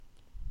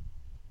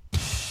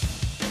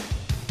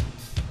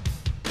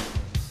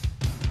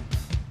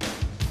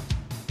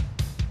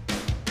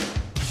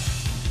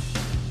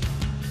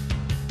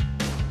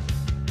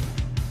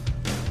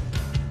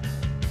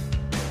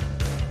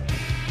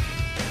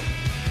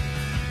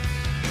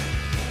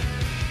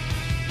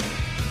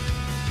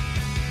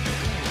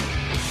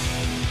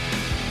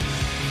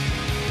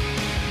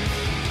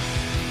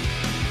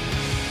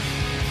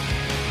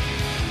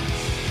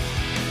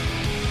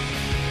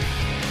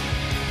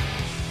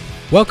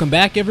Welcome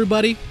back,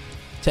 everybody,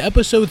 to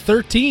episode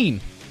 13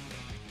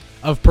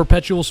 of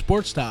Perpetual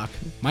Sports Talk.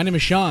 My name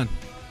is Sean.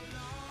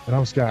 And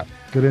I'm Scott.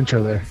 Good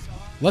intro there.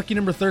 Lucky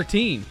number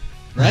 13,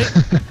 right?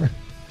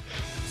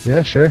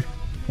 Yeah, sure.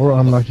 Or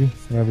unlucky,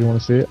 however you want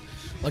to see it.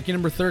 Lucky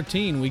number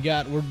 13.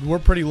 We're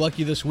pretty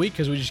lucky this week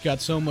because we just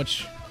got so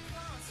much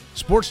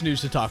sports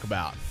news to talk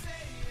about.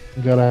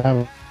 You gotta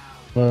have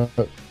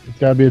it's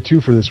gotta be a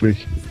two for this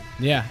week.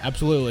 Yeah,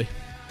 absolutely.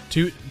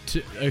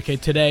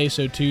 Today,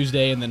 so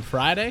Tuesday and then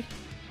Friday.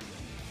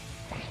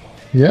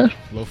 Yeah,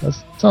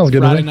 that sounds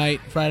good. Friday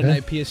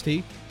night PST.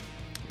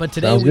 But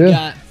today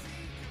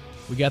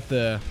we got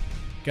to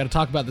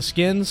talk about the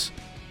Skins.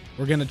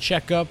 We're gonna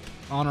check up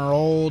on our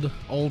old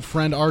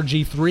friend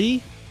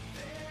RG3.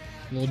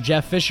 A little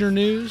Jeff Fisher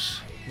news.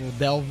 We'll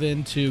delve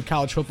into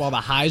college football, the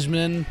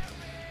Heisman,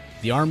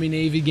 the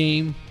Army-Navy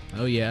game.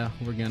 Oh yeah,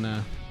 we're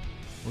gonna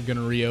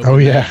reopen. Oh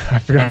yeah, I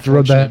forgot to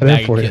rub that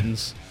in for you.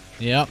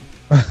 Yep.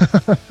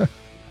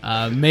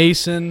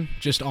 Mason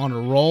just on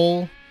a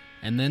roll,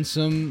 and then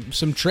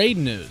some trade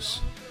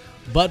news.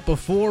 But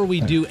before we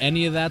do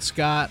any of that,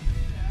 Scott,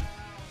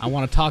 I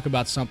want to talk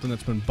about something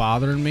that's been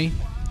bothering me,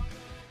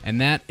 and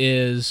that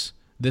is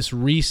this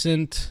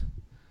recent,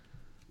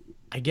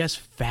 I guess,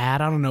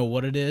 fad. I don't know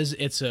what it is.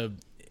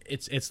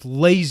 It's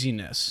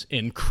laziness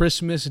in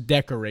Christmas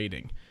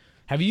decorating.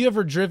 Have you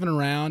ever driven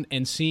around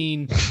and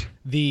seen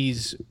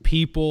these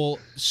people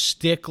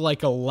stick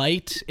like a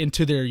light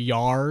into their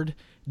yard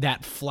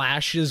that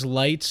flashes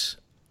lights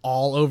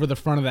all over the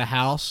front of the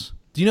house?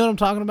 Do you know what I'm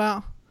talking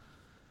about?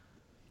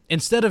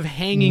 Instead of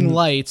hanging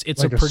lights,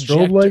 it's like a projector.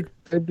 Strobe light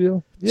type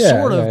deal? Yeah,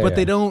 sort of, yeah, but yeah.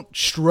 they don't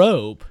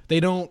strobe. They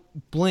don't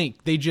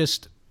blink.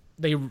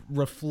 They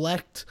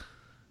reflect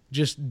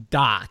just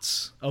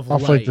dots of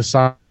Off light. like the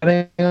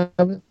siding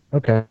of it?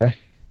 Okay.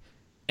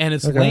 And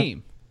it's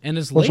lame. And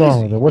it's What's lazy.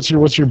 wrong with it?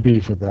 What's your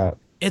beef with that?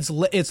 It's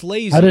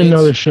lazy. I didn't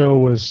know the show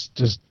was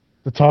just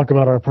to talk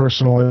about our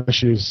personal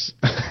issues.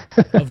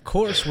 Of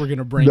course we're going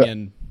to bring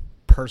in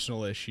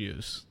personal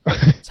issues.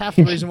 It's half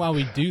the reason why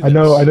we do this. I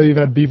know you've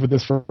had beef with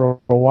this for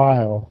a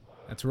while.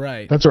 That's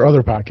right. That's our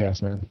other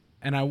podcast, man.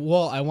 And I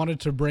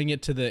wanted to bring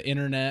it to the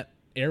internet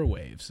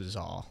airwaves is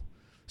all.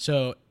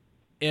 So,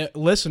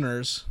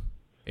 listeners,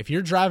 if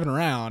you're driving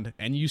around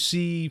and you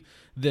see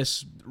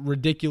this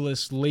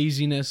ridiculous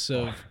laziness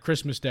of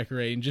Christmas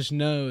decorating, just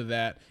know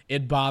that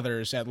it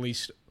bothers at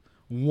least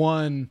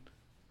one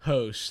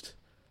host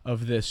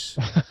of this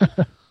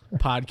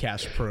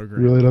podcast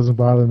program. Really doesn't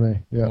bother me.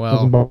 Yeah, Well,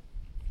 doesn't bother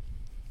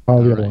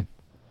the other one.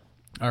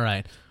 All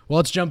right. Well,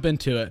 let's jump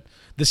into it.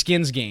 The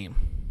Skins game.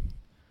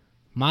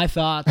 My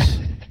thoughts.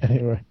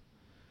 Anyway.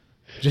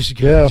 Just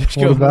go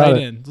right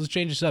it? in. Let's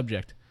change the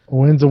subject. A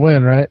win's a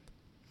win, right?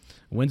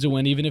 Win's a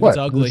win, even if What? it's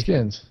ugly. The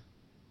Skins.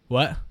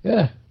 What?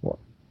 Yeah. What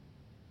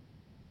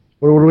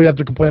do we have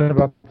to complain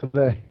about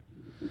today?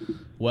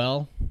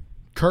 Well,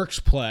 Kirk's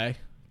play.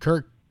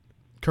 Kirk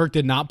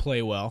did not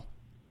play well.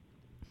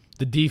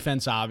 The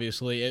defense,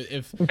 obviously.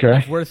 If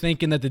we're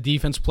thinking that the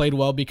defense played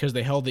well because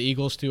they held the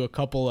Eagles to a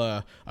couple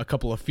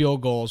of field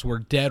goals, we're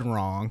dead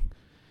wrong.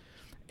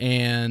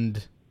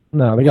 And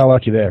No, they got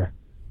lucky there.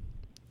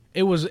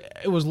 It was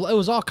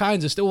all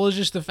kinds of stuff. Well, it was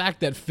just the fact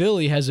that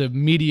Philly has a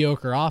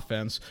mediocre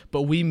offense,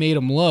 but we made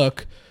them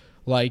look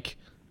like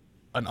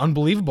an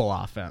unbelievable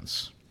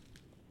offense.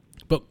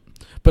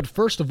 But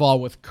first of all,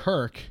 with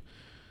Kirk,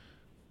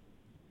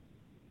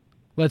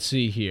 let's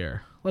see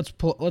here. Let's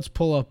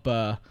pull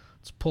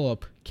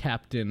up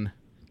Captain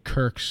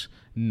Kirk's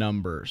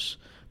numbers.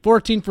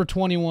 14 for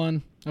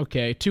 21.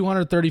 Okay,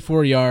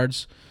 234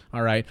 yards.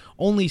 All right,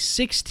 only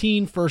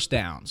 16 first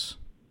downs.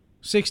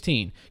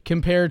 16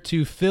 compared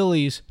to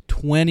Philly's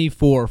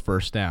 24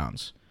 first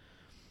downs.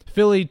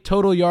 Philly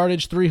total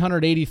yardage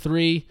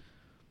 383,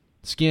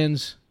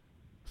 Skins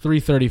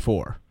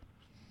 334.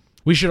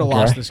 We should have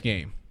lost this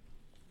game.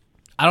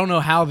 I don't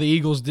know how the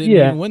Eagles didn't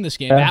even win this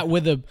game. That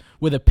with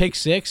a pick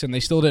six and they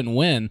still didn't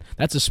win.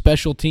 That's a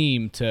special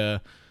team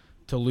to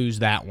lose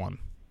that one.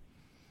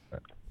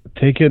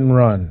 Take it and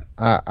run.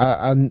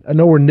 I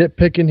know we're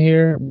nitpicking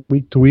here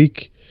week to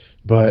week,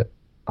 but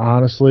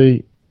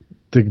honestly,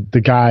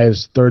 the guy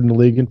is third in the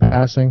league in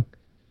passing.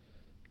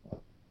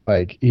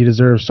 Like, he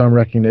deserves some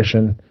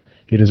recognition.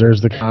 He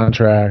deserves the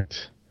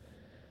contract.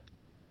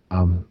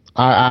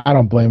 I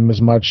don't blame him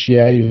as much.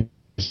 Yeah, you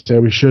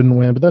said we shouldn't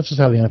win, but that's just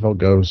how the NFL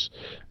goes.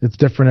 It's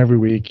different every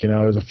week. You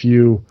know, there's a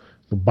few,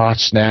 the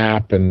botched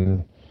snap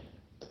and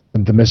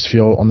the missed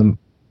field on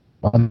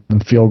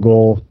the field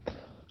goal.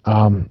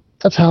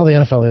 That's how the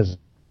NFL is.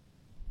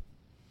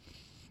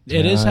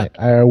 It is.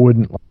 I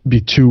wouldn't be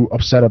too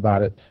upset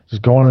about it.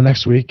 Just go on to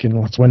next week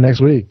and let's win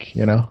next week,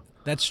 you know?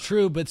 That's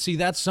true, but see,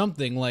 that's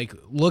something like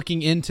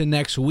looking into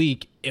next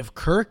week. If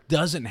Kirk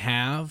doesn't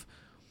have,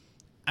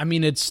 I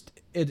mean, it's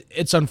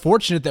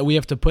unfortunate that we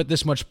have to put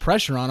this much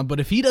pressure on him, but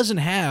if he doesn't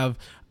have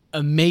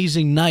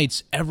amazing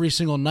nights every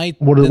single night,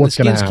 then the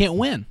Skins can't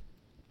win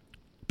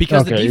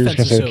because the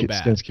defense is so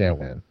bad. Skins can't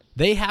win.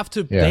 They have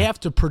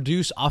to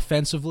produce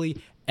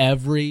offensively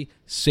every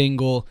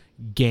single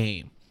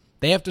game.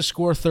 They have to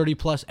score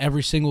 30-plus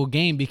every single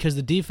game because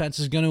the defense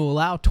is going to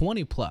allow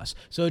 20-plus.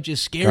 So it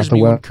just scares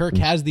me when Kirk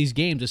has these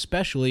games,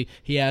 especially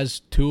he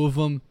has 2 of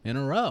them in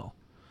a row.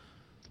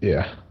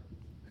 Yeah.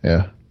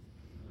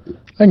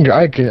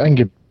 I can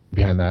get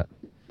behind that.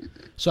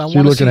 So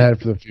you're looking ahead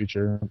for the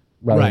future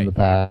rather than the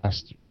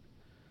past.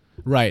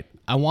 Right.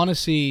 I want to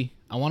see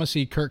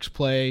Kirk's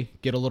play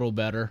get a little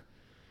better,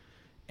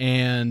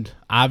 and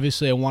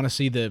obviously I want to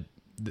see the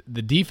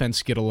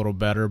defense get a little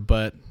better,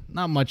 but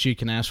not much you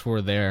can ask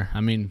for there.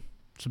 I mean,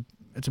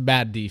 it's a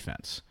bad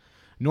defense.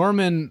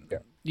 Norman,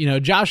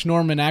 Josh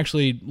Norman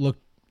actually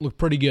looked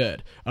pretty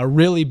good. A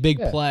really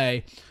big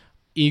play.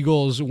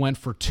 Eagles went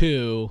for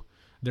 2,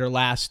 their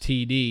last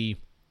TD,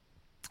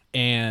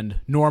 and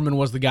Norman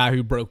was the guy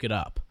who broke it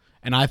up.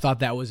 And I thought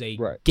that was a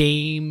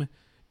game,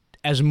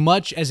 as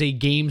much as a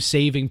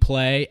game-saving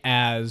play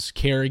as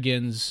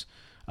Kerrigan's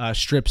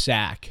strip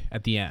sack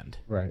at the end.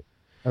 Right.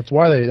 That's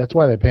why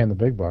they pay him the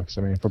big bucks.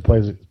 I mean, for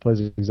plays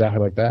exactly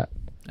like that.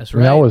 That's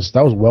right. I mean,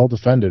 that was well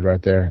defended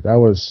right there.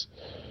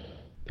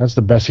 That's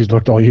the best he's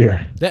looked all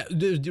year.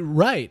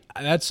 Right.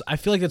 I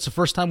feel like that's the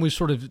first time we've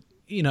sort of,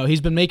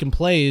 he's been making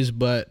plays,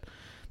 but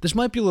this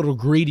might be a little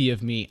greedy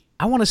of me.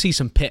 I want to see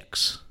some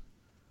picks.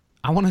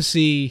 I want to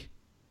see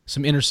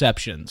some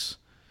interceptions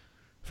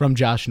from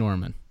Josh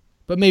Norman.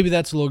 But maybe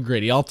that's a little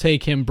greedy. I'll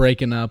take him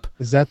breaking up.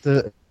 Is that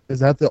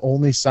the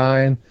only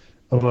sign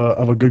of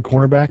a good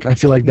cornerback? I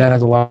feel like that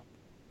has a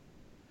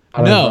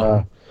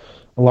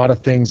lot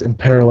of things in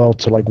parallel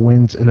to like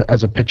wins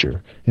as a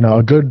pitcher.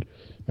 A good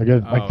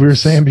like we were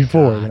saying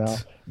before.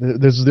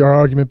 This is our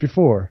argument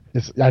before.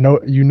 I know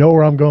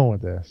where I'm going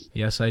with this.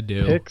 Yes, I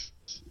do. Picks,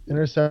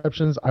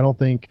 interceptions, I don't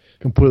think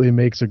completely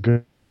makes a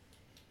good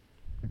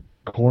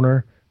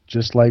corner.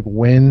 Just like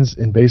wins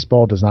in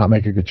baseball does not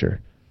make a good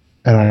pitcher.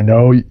 And I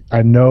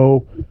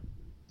know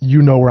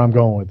where I'm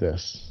going with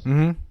this.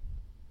 Mm-hmm.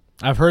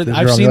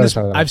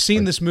 I've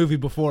seen this movie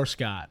before,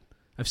 Scott.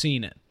 I've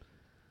seen it.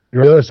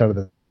 You're on the other side of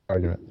the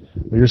argument.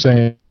 But you're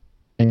saying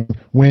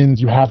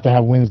wins, you have to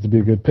have wins to be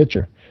a good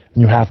pitcher,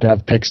 and you have to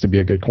have picks to be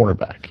a good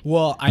cornerback.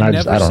 Well, I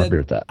don't agree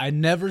with that. I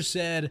never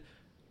said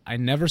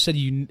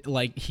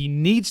he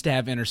needs to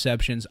have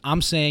interceptions.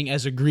 I'm saying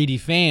as a greedy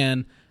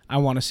fan, I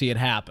want to see it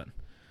happen.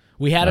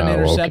 We had an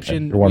interception.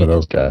 Okay. You're one of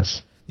those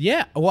guys.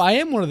 Yeah, well, I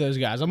am one of those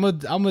guys. I'm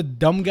a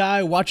dumb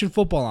guy watching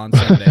football on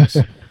Sundays.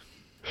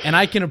 And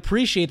I can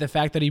appreciate the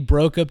fact that he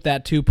broke up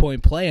that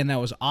 2-point play, and that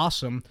was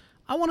awesome.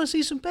 I want to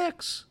see some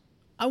picks.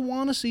 All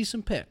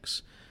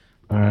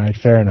right,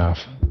 fair enough.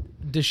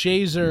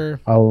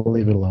 I'll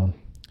leave it alone.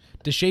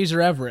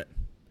 DeShazer Everett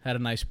had a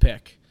nice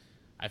pick.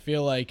 I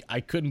feel like I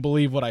couldn't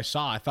believe what I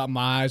saw. I thought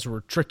my eyes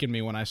were tricking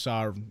me when I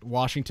saw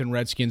Washington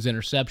Redskins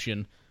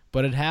interception,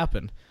 but it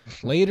happened.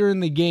 Later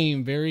in the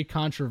game, very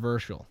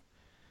controversial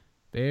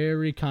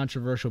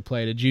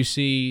play. Did you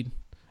see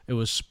it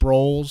was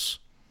Sproles?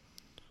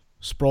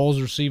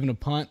 Sproles receiving a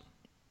punt.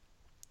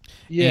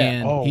 Yeah.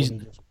 And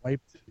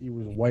he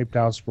was wiped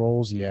out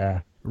Sproles.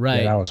 Yeah.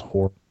 Right. Yeah, that was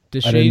horrible.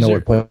 I didn't know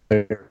what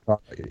player.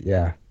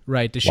 Yeah.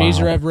 Right.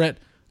 DeShazer Everett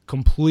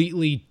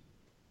completely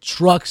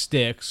truck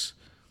sticks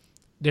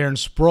Darren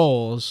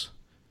Sproles.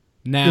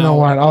 Now, you know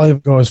what? I'll even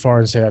go as far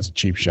as say that's a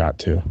cheap shot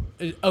too.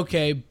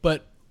 Okay,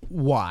 but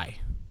why?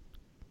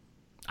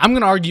 I'm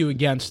going to argue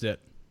against it,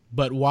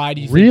 but why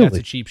do you think that's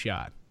a cheap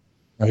shot?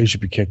 No, he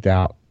should be kicked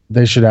out.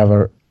 They should have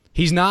a.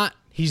 He's not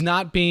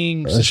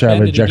being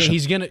suspended.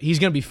 He's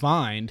gonna be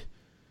fined.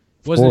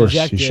 Wasn't of course,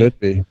 ejected, he should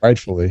be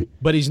rightfully,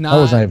 but he's not.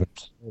 That was not even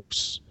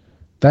close.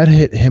 That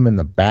hit him in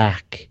the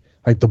back.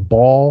 Like the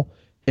ball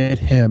hit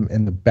him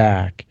in the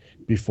back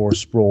before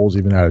Sproles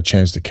even had a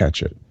chance to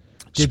catch it.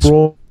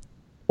 Sproles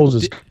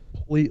is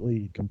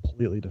completely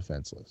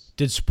defenseless.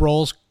 Did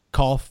Sproles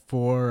call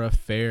for a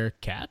fair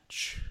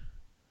catch?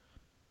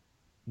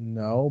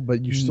 No,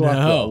 but you still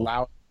have to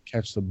allow him to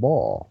catch the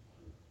ball.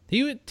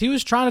 He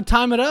was trying to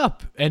time it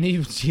up, and he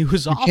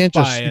was off by a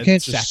second. You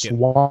can't just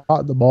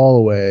swat the ball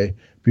away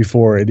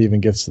before it even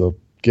gets to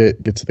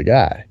the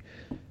guy.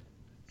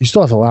 You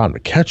still have to allow him to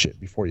catch it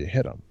before you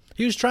hit him.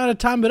 He was trying to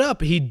time it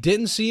up. He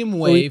didn't see him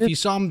wave. He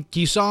saw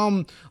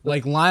him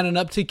like lining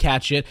up to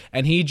catch it,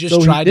 and he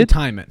just tried to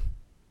time it.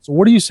 So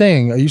what are you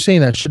saying? Are you saying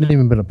that shouldn't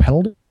even been a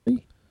penalty?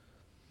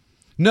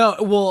 No,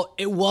 well,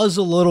 it was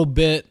a little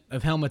bit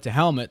of helmet to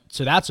helmet,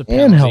 so that's a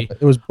penalty. And helmet.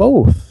 It was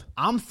both.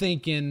 I'm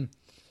thinking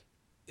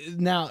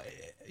now,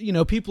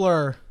 people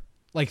are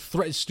like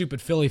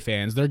stupid Philly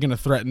fans. They're going to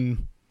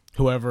threaten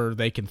whoever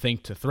they can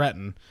think to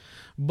threaten.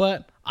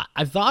 But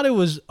I thought it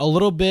was a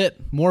little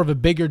bit more of a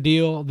bigger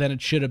deal than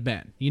it should have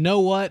been. You know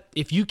what?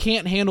 If you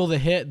can't handle the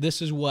hit,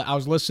 this is what I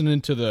was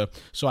listening to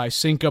so I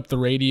sync up the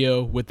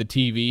radio with the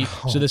TV.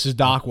 So this is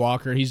Doc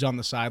Walker. He's on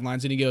the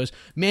sidelines and he goes,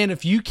 man,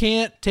 if you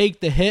can't take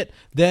the hit,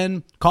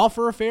 then call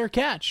for a fair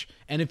catch.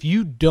 And if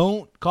you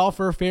don't call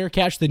for a fair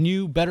catch, then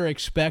you better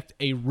expect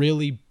a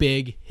really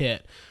big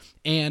hit.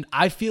 And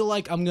I feel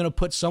like I'm going to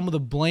put some of the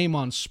blame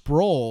on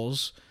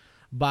Sproles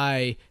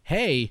by,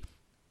 hey,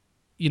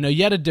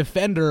 you had a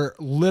defender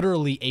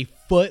literally a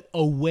foot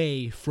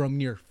away from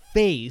your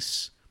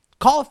face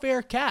Call a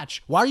fair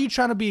catch. Why are you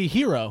trying to be a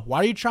hero? Why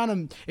are you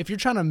trying to, if you're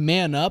trying to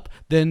man up,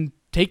 then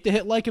take the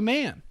hit like a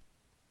man.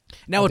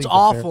 Now, it's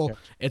awful.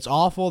 It's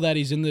awful that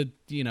he's in the,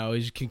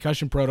 his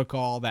concussion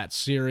protocol, that's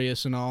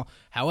serious and all.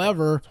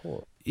 However,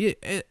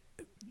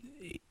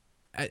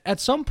 at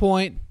some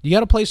point, you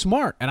got to play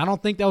smart. And I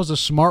don't think that was a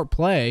smart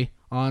play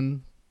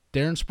on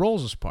Darren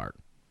Sproles' part.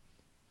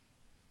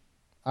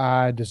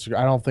 I disagree.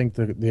 I don't think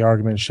the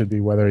argument should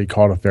be whether he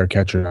called a fair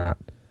catch or not.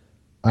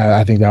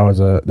 I think that was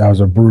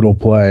a brutal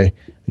play.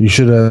 You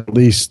should have at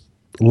least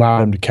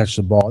allowed him to catch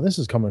the ball. This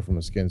is coming from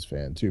a Skins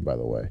fan too, by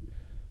the way.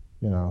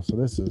 So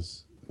this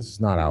is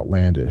not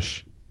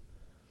outlandish.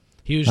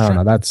 He was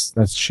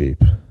that's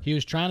cheap. He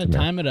was trying to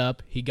time it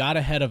up. He got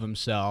ahead of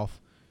himself.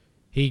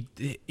 He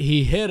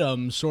hit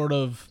him sort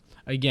of.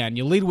 Again,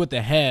 you lead with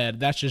the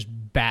head. That's just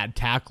bad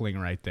tackling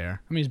right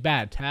there. I mean, it's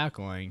bad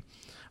tackling,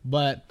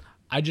 but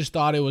I just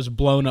thought it was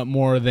blown up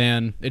more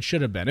than it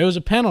should have been. It was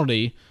a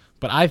penalty,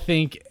 but I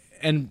think,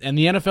 and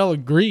the NFL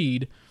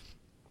agreed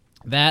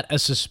that a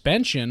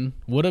suspension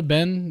would have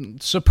been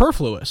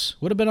superfluous,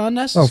 would have been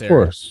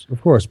unnecessary.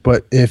 Of course.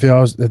 But if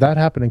that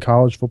happened in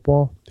college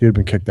football, he would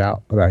have been kicked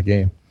out of that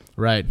game.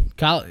 Right.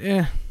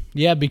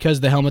 Yeah, because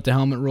the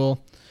helmet-to-helmet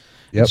rule.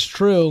 Yep. It's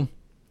true,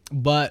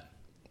 but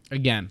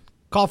again,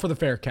 call for the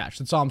fair catch.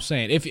 That's all I'm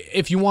saying.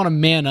 If you want to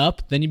man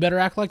up, then you better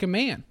act like a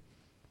man.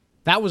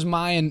 That was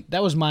my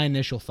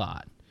initial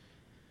thought.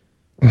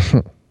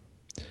 What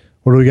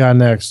do we got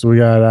next? We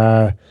got.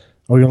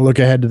 Are we gonna look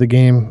ahead to the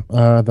game,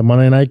 the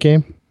Monday night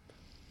game?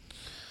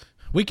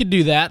 We could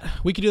do that.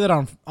 We could do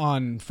that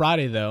on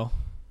Friday though.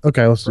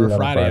 Okay, let's do that.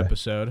 Friday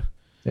episode.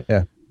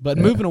 Yeah. But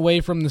moving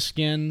away from the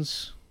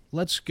Skins,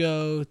 let's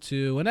go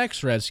to an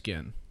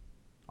ex-Redskin,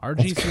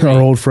 RG3.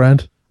 Our old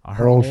friend.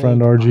 Our old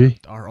friend RG.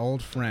 Our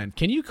old friend.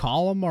 Can you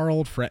call him our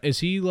old friend? Is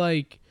he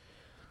like?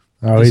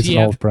 Oh, he's an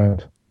old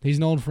friend. He's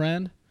an old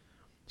friend.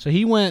 So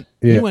he went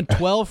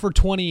 12 for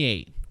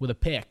 28 with a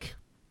pick.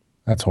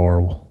 That's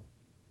horrible.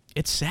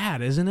 It's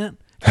sad, isn't it?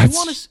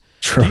 That's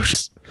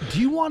atrocious. Do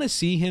you want to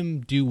see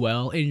him do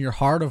well in your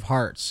heart of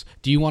hearts?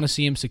 Do you want to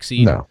see him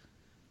succeed? No.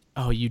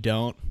 Oh, you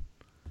don't?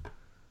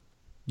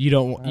 You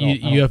don't?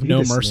 You have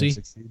no mercy?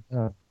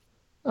 No.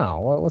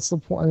 What's the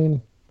point? I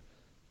mean,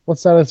 what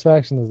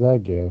satisfaction does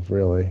that give,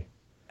 really?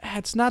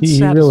 It's not It's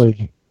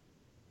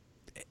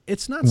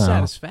not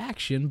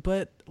satisfaction,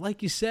 but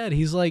like you said,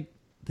 he's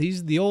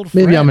the old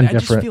friend. Maybe I'm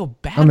indifferent. I just feel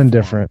bad. I'm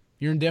indifferent.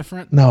 You're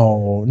indifferent?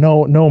 No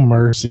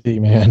mercy,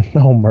 man.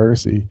 No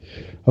mercy.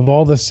 Of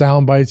all the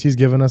sound bites he's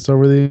given us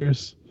over the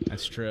years.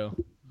 That's true.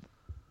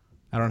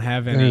 I don't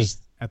have any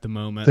at the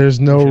moment. There's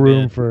no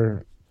room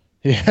for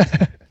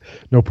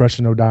no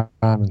pressure, no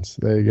diamonds.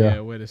 There you go.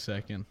 Yeah, wait a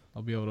second.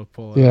 I'll be able to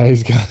pull it. Yeah,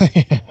 he's got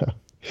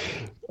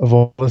of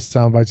all the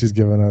sound bites he's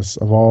given us,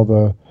 of all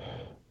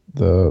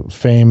the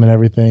fame and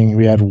everything,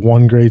 we had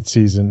one great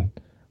season.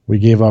 We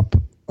gave up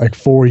like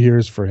 4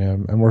 years for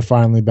him, and we're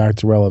finally back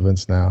to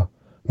relevance now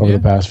over the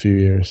past few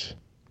years.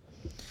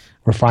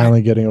 We're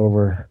finally getting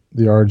over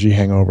the RG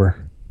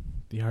hangover.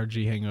 The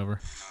RG hangover.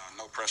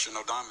 No pressure,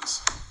 no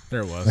diamonds.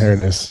 There it was. There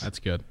it is. That's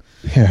good.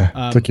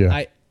 Yeah, took you.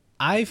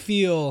 I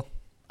feel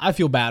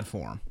bad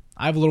for him.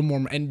 I have a little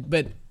more,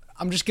 but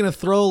I'm just gonna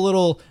throw a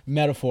little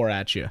metaphor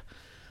at you.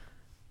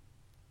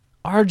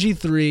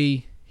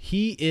 RG3,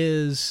 he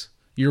is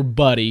your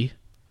buddy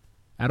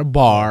at a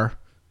bar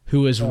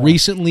who has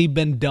recently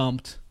been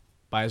dumped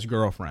by his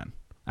girlfriend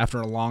after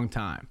a long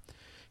time.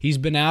 He's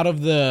been out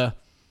of the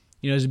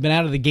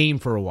game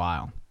for a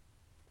while.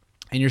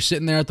 And you're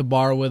sitting there at the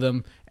bar with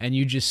him, and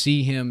you just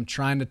see him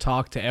trying to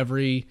talk to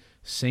every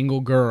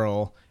single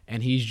girl,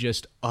 and he's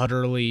just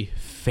utterly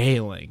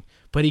failing.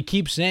 But he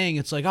keeps saying,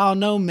 it's like, oh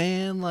no,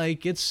 man,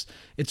 like it's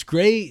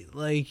great.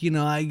 Like,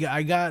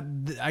 I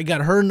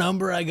got her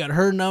number,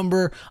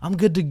 I'm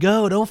good to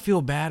go. Don't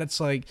feel bad. It's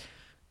like,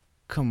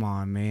 come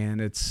on, man.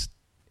 It's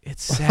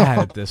sad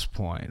at this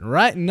point,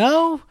 right?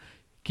 No?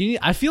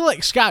 I feel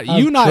like Scott,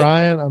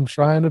 I'm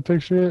trying to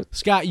picture it.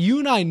 Scott, you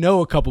and I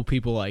know a couple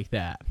people like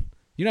that.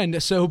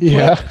 So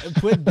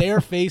put their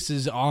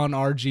faces on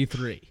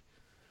RG3.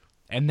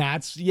 And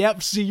that's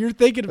see, you're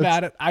thinking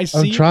about it. I'm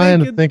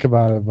trying to think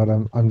about it, but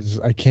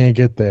I can't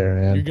get there,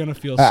 man. You're gonna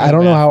feel. I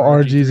don't know how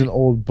RG's an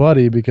old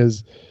buddy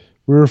because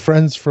we were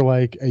friends for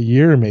like a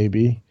year,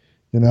 maybe.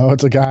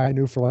 It's a guy I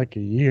knew for like a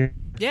year.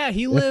 Yeah,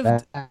 he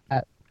lived,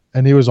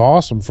 and he was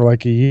awesome for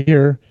like a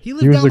year. He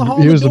lived down the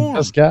hall. He was the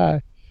best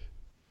guy.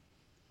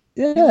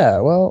 Yeah,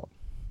 well,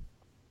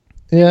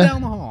 yeah,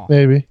 down the hall,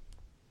 maybe.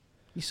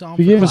 You saw him. If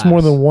he gave us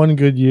more than one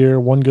good year,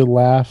 one good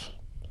laugh.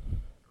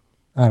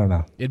 I don't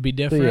know. It'd be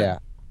different. But yeah,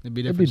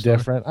 it'd be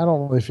different. I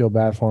don't really feel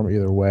bad for him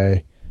either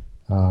way.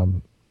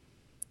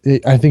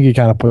 I think he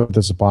kind of put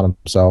this upon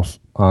himself,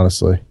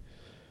 honestly.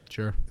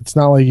 Sure. It's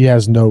not like he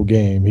has no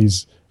game.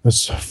 He's a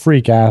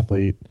freak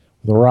athlete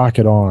with a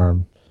rocket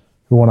arm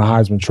who won a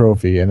Heisman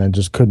Trophy and then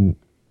just couldn't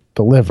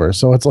deliver.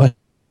 So it's like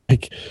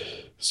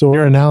so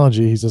your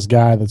analogy, he's this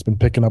guy that's been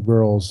picking up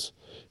girls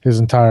his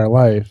entire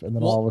life, and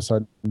then Well- all of a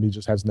sudden he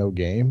just has no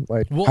game.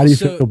 Like, Well, how do you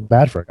so- feel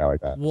bad for a guy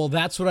like that? Well,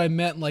 that's what I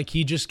meant. Like,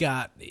 he just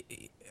got.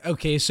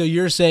 Okay, so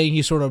you're saying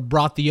he sort of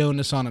brought the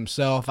onus on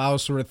himself. I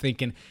was sort of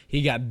thinking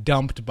he got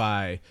dumped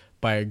by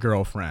a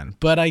girlfriend.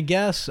 But I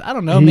guess, I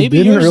don't know. He Maybe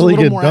didn't yours really is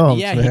a little get more.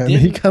 dumped, Yeah, man. he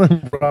He did. kind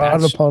of brought it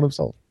That's- upon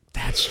himself.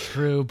 That's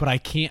true, but I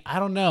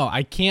don't know.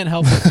 I can't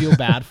help but feel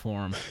bad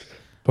for him.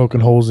 Poking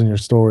holes in your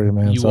story,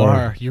 man. You Sorry.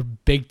 are. You're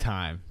big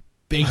time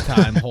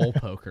hole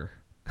poker.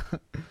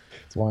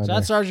 That's why I'm So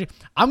that's here. RG.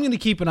 I'm going to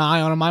keep an eye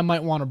on him. I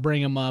might want to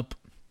bring him up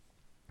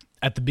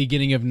at the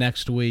beginning of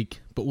next week,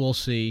 but we'll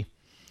see.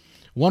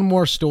 One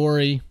more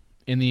story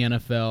in the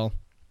NFL.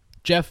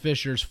 Jeff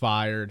Fisher's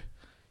fired.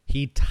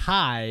 He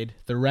tied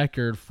the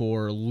record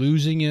for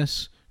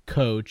losingest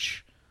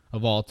coach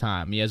of all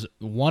time. He has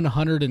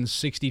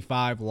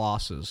 165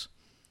 losses.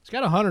 He's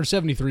got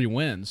 173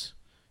 wins.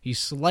 He's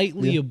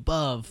slightly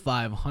above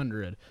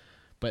 500,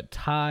 but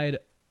tied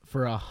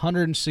for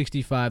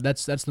 165.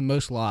 That's the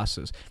most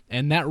losses.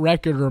 And that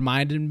record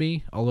reminded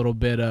me a little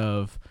bit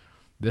of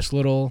this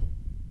little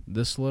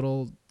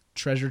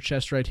treasure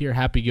chest right here,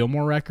 Happy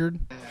Gilmore record.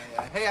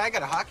 Hey, I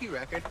got a hockey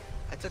record.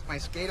 I took my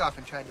skate off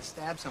and tried to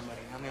stab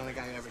somebody. I'm the only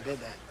guy who ever did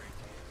that.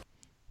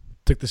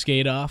 Took the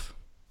skate off,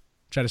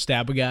 tried to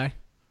stab a guy.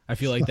 I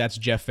feel like that's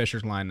Jeff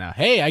Fisher's line now.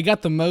 Hey, I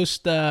got the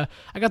most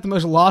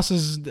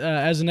losses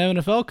as an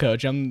NFL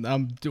coach. I'm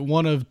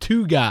one of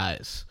two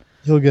guys.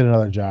 He'll get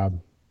another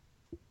job.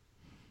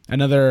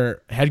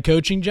 Another head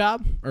coaching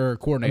job or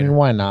I coordinator? mean,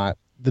 why not?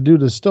 The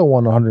dude has still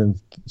won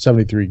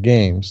 173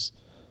 games.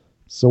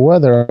 So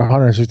whether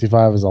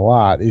 165 is a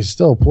lot, he's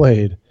still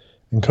played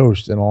and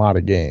coached in a lot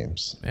of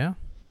games. Yeah,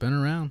 been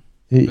around.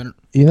 He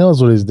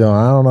knows what he's doing.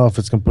 I don't know if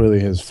it's completely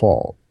his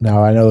fault.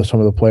 Now, I know that some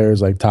of the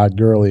players like Todd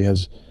Gurley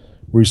has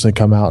recently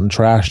come out and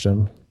trashed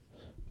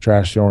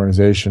the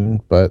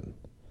organization, but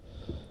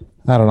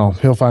I don't know.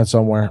 He'll find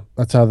somewhere.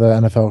 That's how the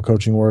NFL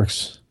coaching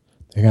works.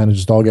 They kind of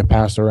just all get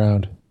passed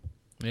around.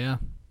 Yeah,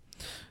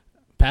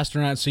 passed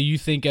around. So you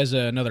think as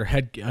another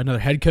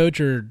head coach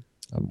or?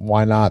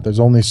 Why not? There's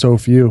only so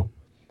few,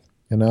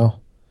 you know?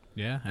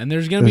 Yeah, and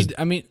there's going to be,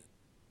 I mean,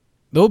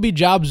 there'll be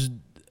jobs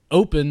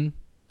open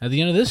at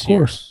the end of this Of year.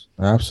 course.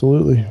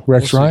 Absolutely.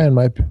 Rex We'll see. Ryan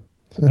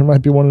there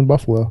might be one in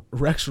Buffalo.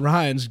 Rex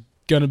Ryan's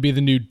going to be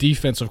the new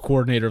defensive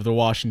coordinator of the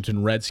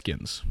Washington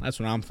Redskins. That's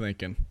what I'm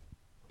thinking.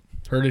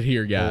 Heard it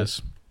here,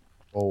 guys.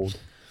 Old.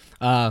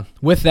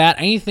 With that,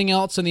 anything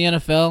else in the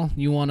NFL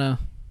you want to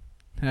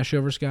hash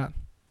over, Scott?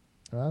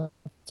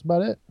 That's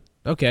about it.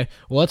 Okay,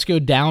 well, let's go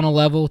down a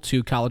level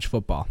to college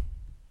football.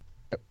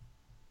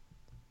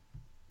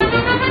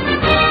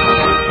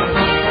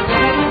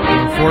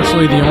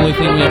 Unfortunately, the only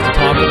thing we have to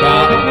talk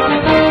about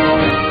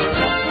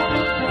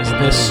is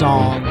this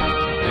song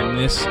and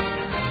this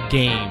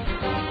game.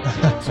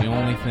 It's the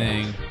only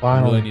thing we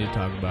Finally. really need to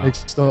talk about.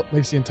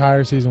 Makes the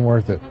entire season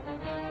worth it.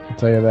 I'll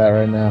tell you that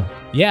right now.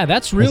 Yeah,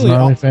 that's As really an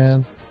all. Army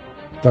fan,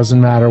 doesn't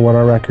matter what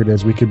our record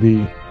is. We could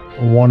be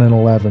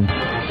 1-11.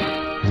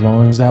 As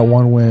long as that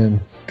one win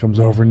comes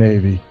over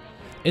Navy.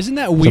 Isn't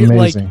that It's weird?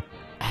 Like, amazing.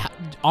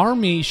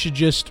 Army should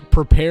just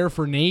prepare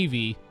for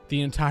Navy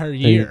the entire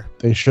year.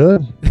 They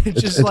should.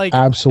 Just it's like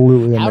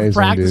absolutely have amazing,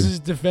 practices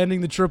dude.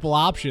 defending the triple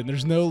option.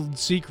 There's no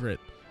secret.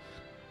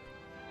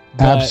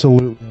 But,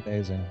 Absolutely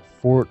amazing.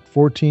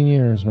 14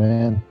 years,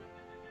 man.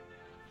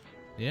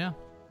 Yeah.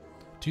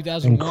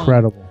 2001.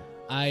 Incredible.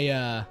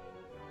 The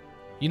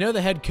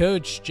head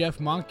coach, Jeff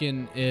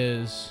Monken,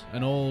 is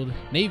an old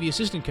Navy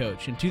assistant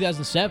coach in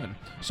 2007.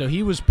 So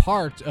he was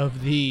part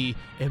of the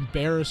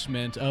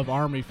embarrassment of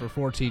Army for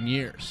 14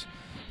 years.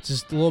 It's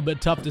just a little bit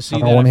tough to see I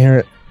that. don't want to hear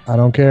it. I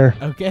don't care.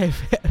 Okay,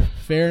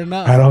 fair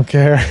enough. I don't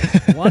care.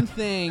 One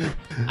thing,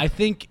 I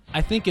think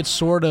it's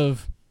sort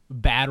of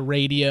bad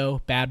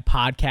radio, bad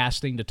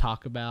podcasting to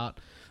talk about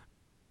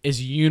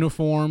is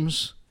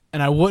uniforms,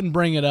 and I wouldn't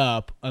bring it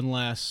up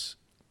unless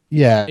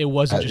Yeah. it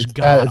wasn't just it's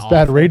bad, it's bad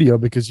god-awful. radio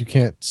because you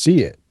can't see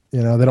it.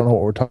 You know, they don't know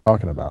what we're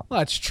talking about. Well,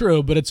 that's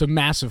true, but it's a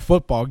massive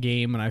football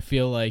game, and I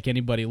feel like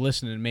anybody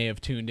listening may have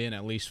tuned in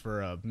at least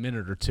for a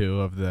minute or two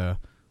of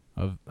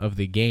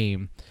the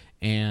game.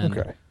 And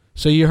Okay.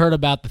 so you heard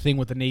about the thing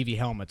with the Navy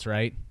helmets,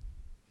 right?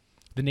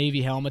 The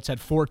Navy helmets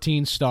had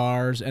 14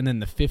 stars, and then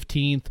the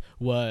 15th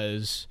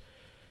was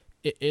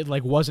it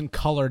like wasn't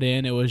colored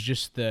in. It was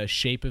just the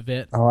shape of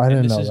it. Oh, I And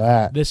didn't this know is,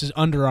 that. This is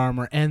Under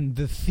Armour, and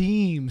the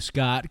theme,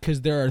 Scott,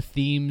 because there are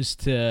themes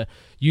to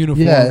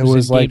uniforms. Yeah, it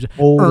was and like games.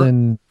 old Er,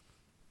 and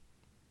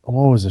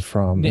what was it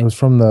from? Na- It was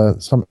from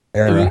some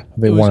era.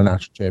 They it was- won a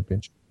national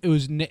championship.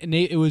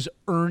 it was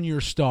earn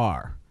your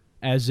star,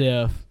 as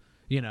if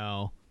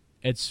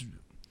it's.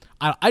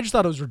 I just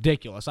thought it was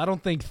ridiculous. I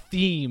don't think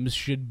themes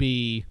should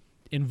be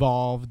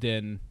involved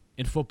in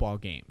football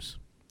games.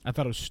 I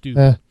thought it was stupid.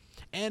 Eh.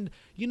 And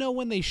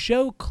when they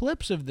show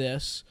clips of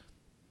this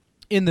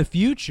in the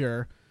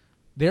future,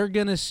 they're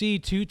gonna see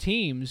two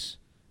teams,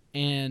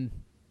 and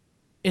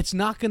it's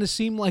not gonna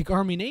seem like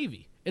Army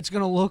Navy. It's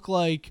gonna look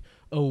like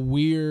a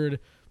weird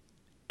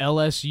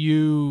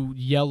LSU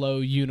yellow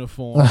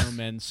uniform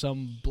and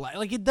some black.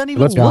 Like, it doesn't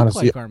even Let's be look honest,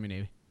 like the- Army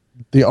Navy.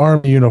 the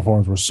Army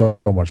uniforms were so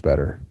much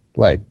better.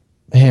 Like,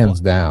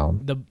 hands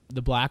down.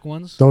 The black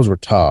ones? Those were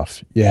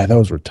tough. Yeah,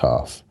 those were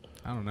tough.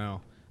 I don't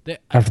know.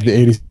 After the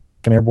 82nd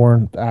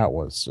Airborne, that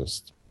was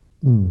just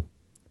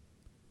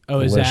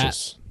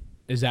delicious.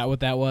 Is that what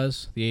that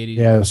was? The 80s?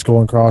 Yeah, the skull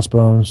and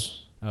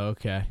crossbones. Oh,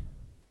 okay.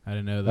 I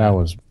didn't know that. That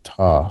was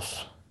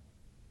tough.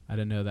 I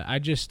didn't know that.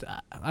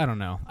 I don't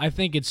know. I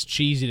think it's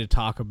cheesy to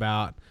talk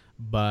about,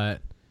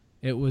 but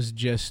it was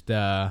just,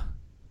 I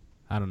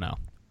don't know,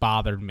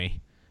 bothered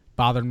me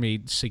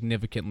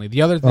significantly.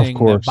 The other thing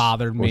that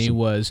bothered me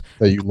was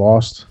that you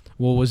lost.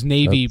 Well, was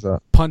Navy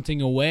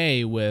punting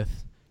away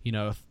with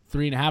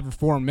 3.5 or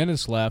 4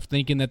 minutes left,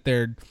 thinking that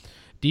their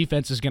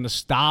defense is going to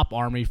stop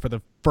Army for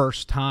the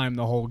first time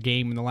the whole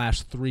game in the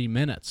last 3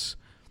 minutes.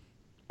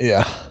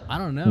 Yeah, I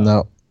don't know.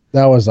 No,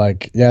 that was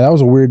that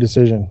was a weird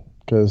decision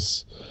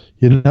because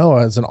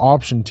as an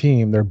option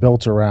team, they're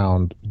built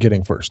around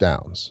getting first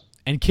downs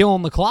and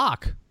killing the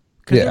clock.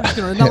 Because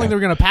not like they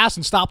were going to pass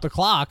and stop the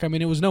clock. I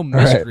mean, it was no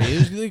mystery.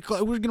 Right.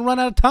 It was going to run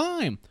out of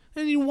time.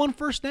 They need 1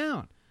 first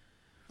down.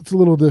 It's a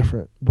little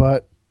different,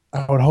 but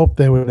I would hope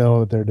they would know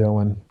what they're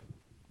doing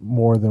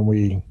more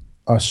than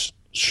us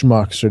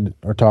schmucks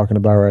are talking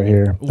about right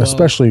here,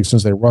 especially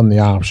since they run the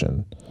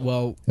option.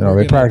 Well,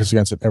 they practice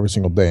against it every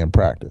single day in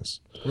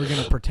practice. We're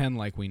going to pretend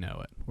like we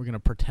know it. We're going to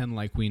pretend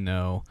like we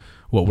know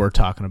what we're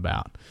talking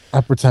about.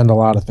 I pretend a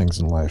lot of things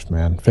in life,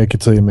 man. Fake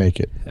it till you make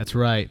it. That's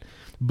right.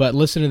 But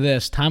listen to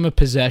this. Time of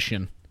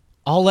possession.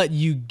 I'll let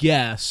you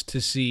guess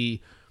to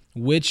see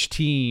which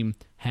team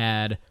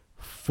had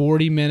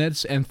 40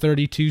 minutes and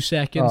 32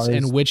 seconds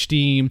and which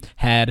team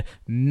had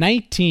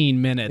 19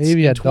 minutes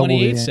and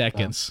 28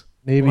 seconds.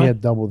 Navy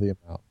had double the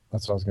amount.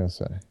 That's what I was going to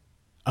say.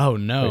 Oh,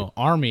 no. Wait.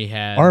 Army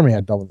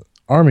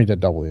did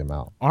double the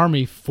amount.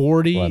 Army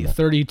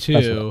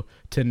 40-32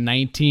 to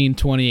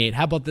 19-28.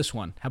 How about this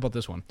one?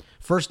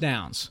 First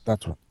downs.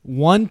 That's what.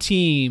 One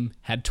team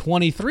had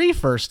 23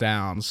 first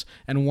downs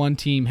and one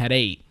team had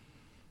 8.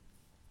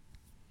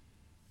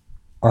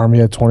 Army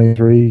had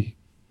 23,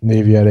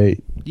 Navy had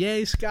 8.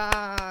 Yay,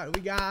 Scott!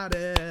 We got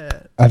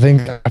it. I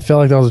feel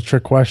like that was a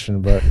trick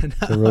question, but it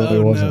really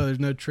wasn't. No, there's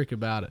no trick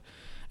about it.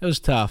 It was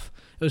tough.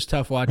 It was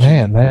tough watching.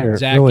 Man, they're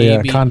Zach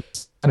really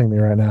condescending me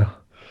right now.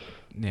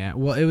 Yeah,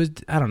 well, it was.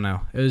 I don't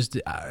know. It was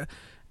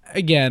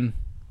again.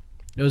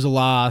 It was a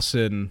loss,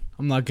 and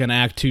I'm not gonna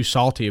act too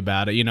salty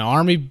about it.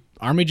 Army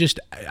just.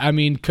 I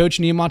mean, Coach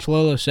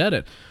Niumatalolo said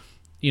it.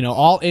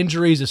 All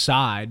injuries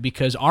aside,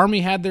 because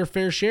Army had their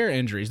fair share of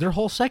injuries. Their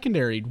whole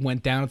secondary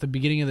went down at the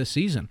beginning of the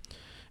season,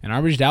 and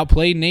Army just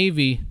outplayed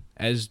Navy.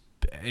 As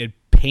it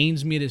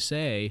pains me to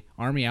say,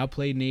 Army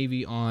outplayed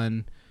Navy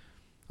on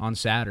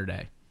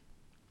Saturday.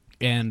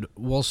 And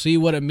we'll see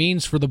what it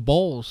means for the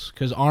bowls,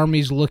 because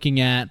Army's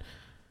looking at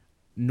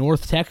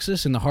North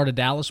Texas in the Heart of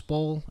Dallas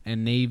Bowl,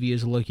 and Navy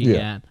is looking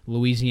at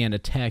Louisiana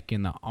Tech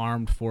in the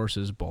Armed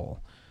Forces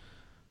Bowl.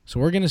 So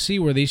we're going to see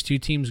where these two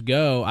teams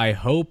go. I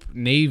hope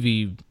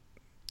Navy,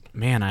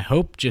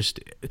 just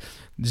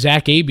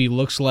Zach Abey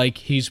looks like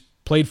he's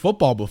played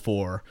football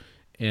before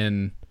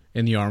in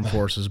the Armed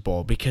Forces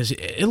Bowl, because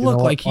it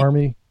looked like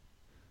Army.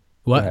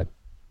 What?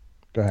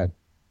 Go ahead.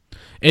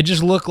 It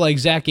just looked like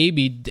Zach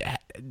Abey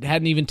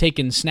hadn't even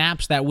taken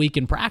snaps that week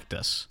in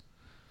practice.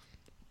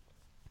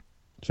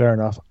 Fair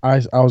enough. I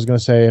was going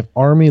to say, if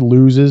Army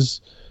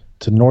loses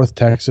to North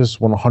Texas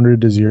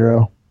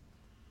 100-0,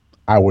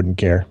 I wouldn't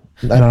care.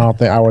 And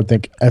I would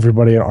think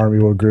everybody in Army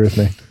would agree with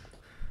me.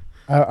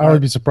 I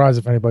would be surprised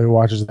if anybody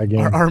watches that game.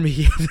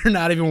 Army, they're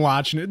not even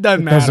watching it. It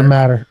doesn't matter. It doesn't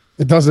matter.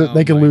 It doesn't.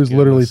 They can lose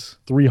literally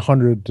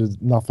 300 to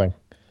nothing.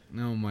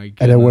 Oh my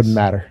goodness. And it wouldn't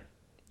matter.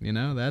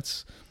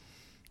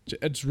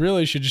 It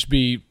really should just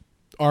be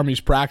Army's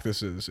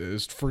practices.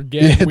 Is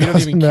forget we don't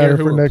even care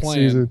who we're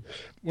playing. Season.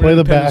 Play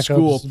the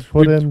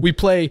backups.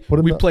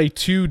 We play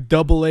 2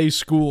 AA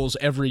schools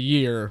every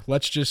year.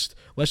 Let's just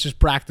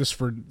practice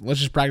for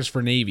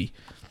Navy.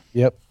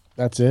 Yep,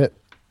 that's it.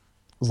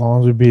 As long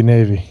as we beat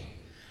Navy.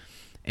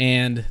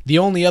 And the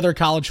only other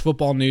college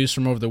football news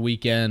from over the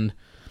weekend,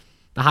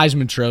 the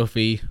Heisman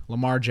Trophy,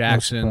 Lamar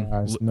Jackson.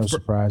 No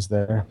surprise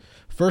there.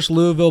 First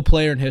Louisville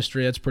player in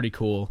history. That's pretty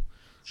cool.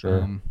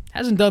 Sure.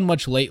 Hasn't done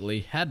much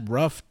lately. Had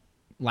rough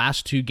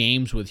last 2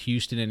 games with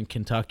Houston and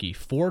Kentucky.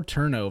 4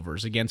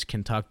 turnovers against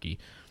Kentucky.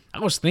 I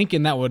was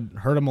thinking that would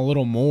hurt him a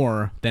little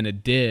more than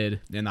it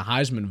did in the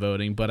Heisman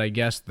voting, but I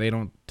guess they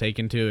don't take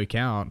into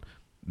account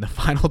the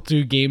final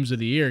 2 games of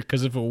the year,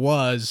 because if it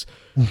was,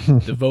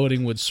 the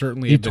voting would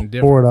certainly have been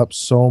different. He tore it up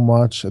so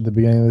much at the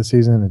beginning of the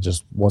season, it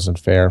just wasn't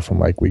fair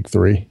from week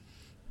 3.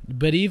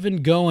 But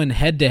even going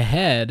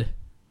head-to-head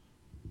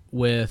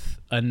with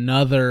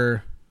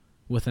another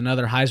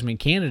Heisman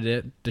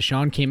candidate,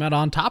 Deshaun came out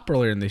on top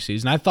earlier in the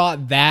season. I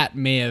thought that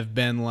may have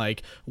been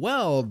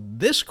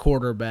this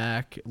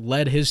quarterback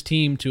led his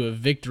team to a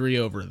victory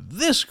over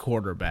this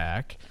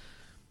quarterback.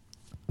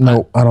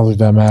 No, I don't think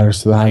that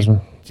matters to the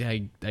Heisman.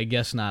 I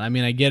guess not. I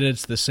mean, I get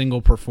it's the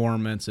single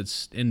performance,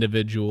 it's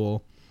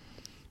individual,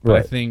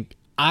 but right.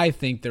 I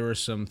think there were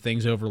some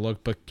things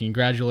overlooked, but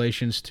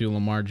congratulations to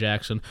Lamar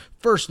Jackson,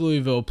 first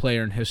Louisville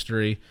player in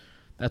history.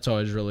 That's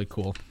always really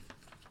cool.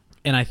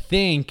 And I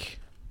think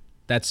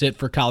that's it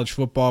for college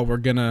football. We're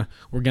gonna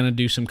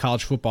do some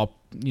college football,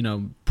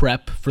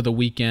 prep for the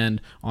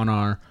weekend on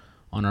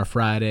our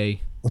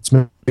Friday. Let's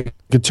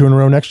get 2 in a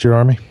row next year,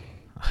 Army.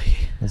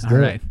 All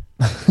right.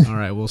 All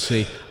right, we'll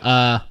see.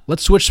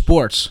 Let's switch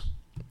sports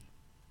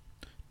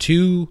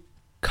to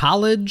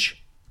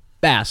college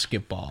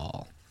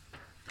basketball.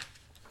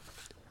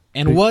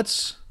 And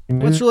what's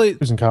really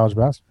in college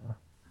basketball?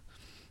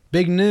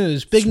 Big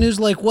news. Big news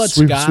like what,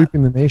 Scott?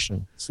 Sweeping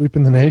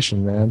the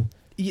nation, man.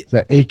 Is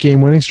that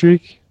 8-game winning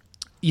streak?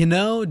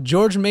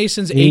 George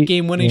Mason's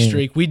 8-game winning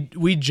streak.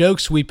 We joke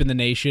sweeping the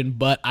nation,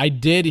 but I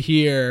did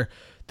hear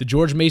the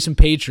George Mason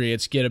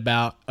Patriots get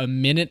about a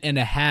minute and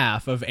a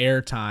half of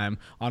airtime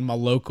on my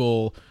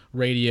local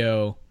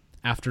radio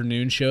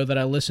afternoon show that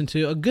I listened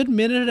to. A good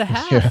minute and a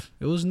half. Yeah.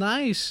 It was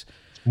nice.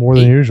 More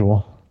than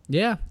usual.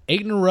 Yeah,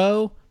 8 in a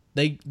row.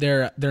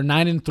 They're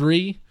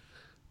 9-3,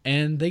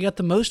 and they got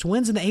the most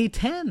wins in the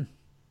A10.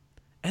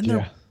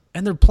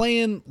 And they're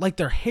playing like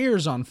their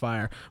hair's on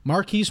fire.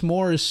 Marquise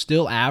Moore is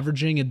still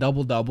averaging a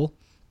double-double.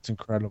 It's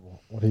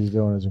incredible. What he's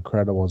doing is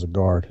incredible as a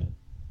guard.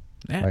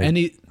 Yeah, and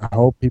I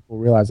hope people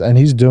realize, and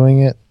he's doing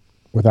it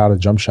without a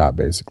jump shot,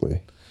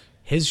 basically.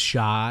 His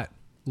shot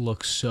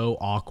looks so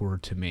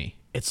awkward to me.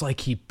 It's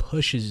like he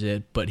pushes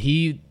it, but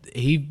he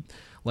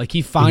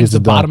finds the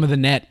bottom of the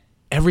net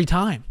every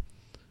time.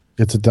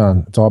 Gets it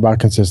done. It's all about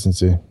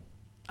consistency.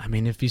 I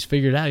mean, if he's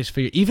figured out, he's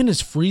figured. Even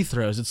his free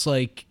throws, it's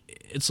like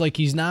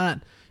he's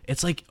not.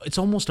 It's like it's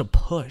almost a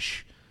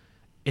push.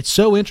 It's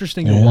so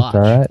interesting to watch.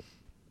 All right.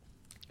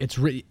 It's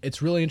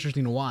really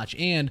interesting to watch.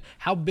 And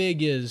how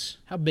big is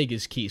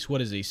Keese? What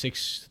is he?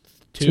 6'2"?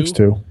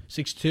 6'2".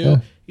 6'2". Yeah.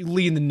 He's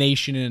leading the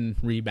nation in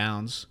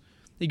rebounds.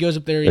 He goes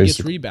up there, he gets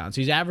rebounds.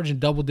 He's averaging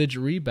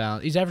double-digit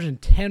rebounds. He's averaging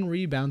 10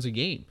 rebounds a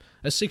game.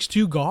 A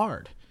 6'2"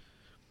 guard.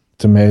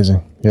 It's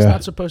amazing. Yeah. It's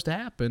not supposed to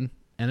happen,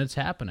 and it's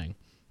happening.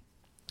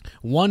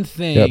 One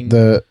thing.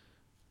 Go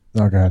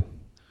ahead.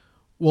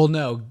 Well,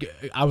 no,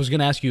 I was going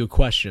to ask you a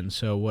question.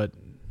 So what?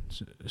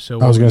 I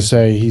was going to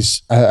say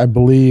I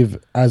believe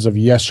as of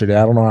yesterday,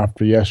 I don't know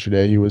after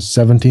yesterday, he was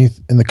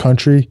 17th in the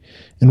country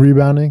in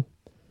rebounding.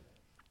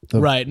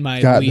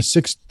 The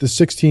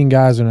 16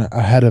 guys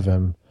ahead of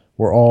him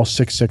were all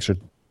 6'6" or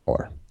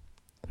taller.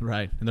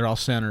 Right, and they're all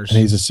centers. And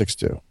he's a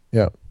 6'2".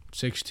 Yeah.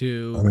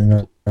 6'2". I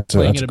mean, that's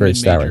a great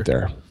stat right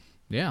there.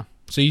 Yeah.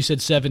 So you said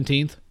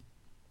 17th?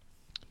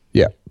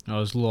 Yeah. I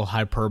was a little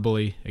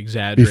hyperbole,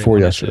 exaggerating. Before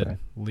yesterday.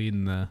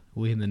 Leading the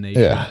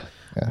nation. Yeah.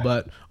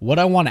 But what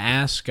I want to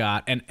ask,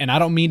 Scott, and I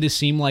don't mean to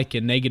seem like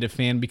a negative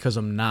fan because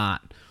I'm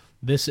not.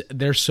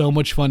 They're so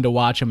much fun to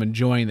watch. I'm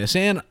enjoying this,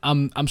 and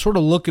I'm sort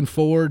of looking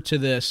forward to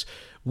this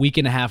week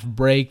and a half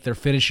break. They're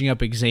finishing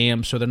up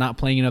exams, so they're not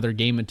playing another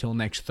game until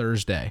next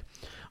Thursday.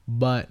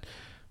 But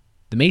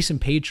the Mason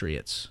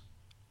Patriots,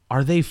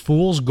 are they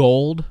fool's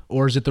gold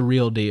or is it the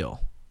real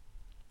deal?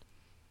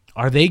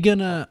 Are they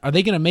gonna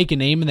make a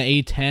name in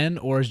the A10,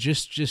 or is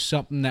just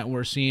something that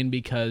we're seeing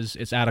because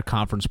it's out of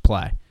conference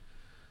play?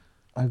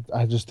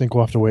 I just think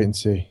we'll have to wait and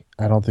see.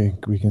 I don't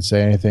think we can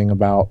say anything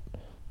about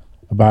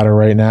it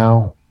right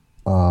now.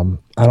 I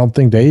don't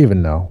think they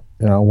even know,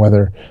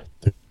 whether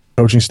the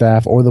coaching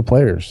staff or the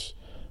players.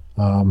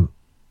 I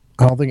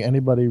don't think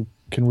anybody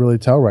can really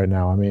tell right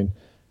now. I mean,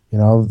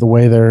 the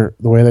way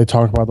they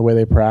talk about the way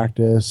they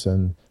practice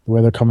and the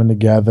way they're coming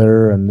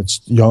together, and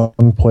it's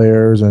young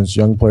players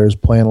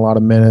playing a lot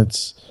of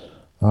minutes.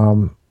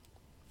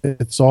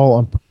 It's all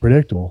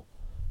unpredictable.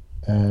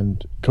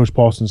 And Coach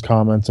Paulson's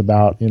comments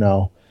about,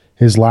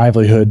 his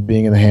livelihood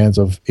being in the hands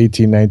of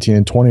 18, 19,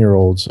 and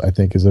 20-year-olds, I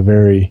think is a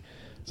very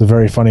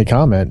funny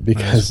comment,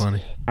 because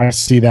I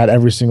see that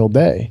every single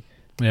day.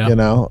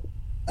 Yeah.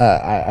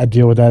 I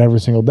deal with that every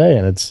single day,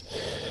 and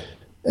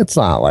it's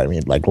not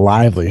like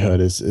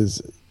livelihood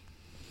is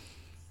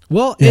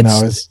well,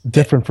 it's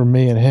different from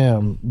me and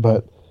him,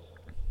 but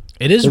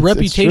it is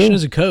reputation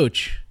as a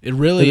coach. It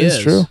really is.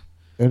 It's true.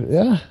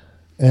 Yeah.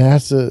 And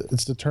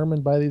it's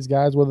determined by these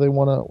guys whether they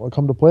want to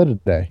come to play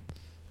today.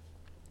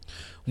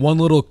 One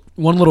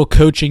little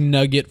coaching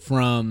nugget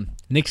from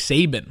Nick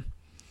Saban.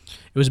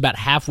 It was about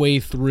halfway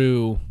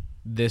through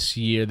this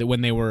year that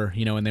when they were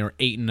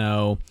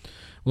 8-0,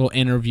 little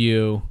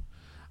interview,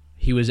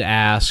 he was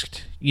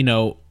asked,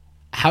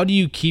 how do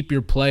you keep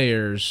your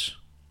players,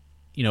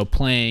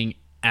 playing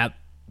at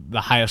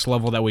the highest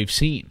level that we've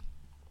seen?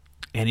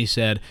 And he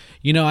said,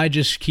 I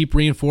just keep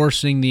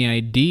reinforcing the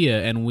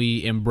idea, and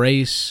we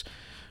embrace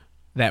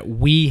that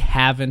we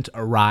haven't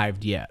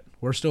arrived yet.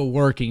 We're still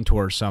working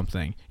towards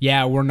something.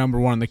 Yeah, we're number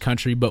one in the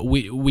country, but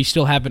we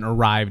still haven't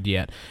arrived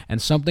yet.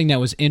 And something that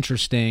was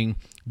interesting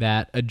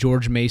that a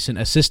George Mason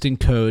assistant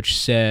coach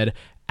said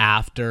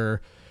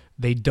after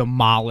they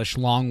demolished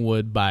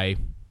Longwood by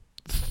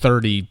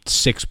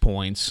 36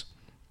 points,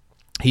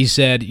 he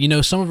said,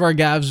 some of our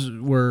guys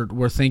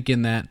were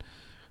thinking that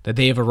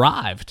they have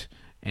arrived.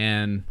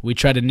 And we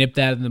tried to nip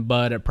that in the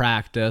bud at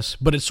practice,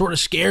 but it sort of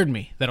scared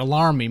me. That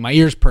alarmed me. My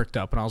ears perked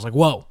up, and I was like,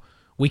 whoa,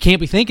 we can't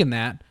be thinking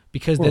that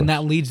because then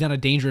that leads down a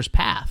dangerous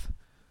path.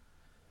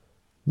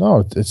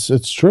 No,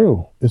 it's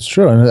true. It's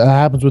true, and it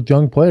happens with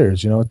young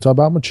players. It's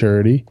about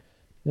maturity.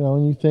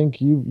 And you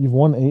think you've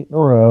won 8 in a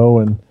row,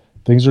 and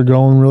things are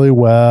going really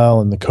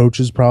well, and the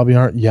coaches probably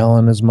aren't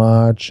yelling as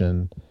much,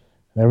 and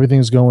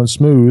everything's going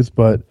smooth.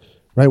 But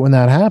right when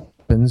that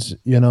happens,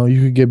 you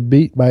could get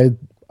beat by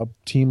a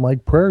team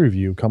like Prairie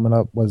View coming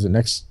up. Was it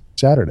next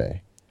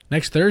Saturday?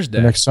 Next Thursday.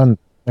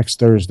 Next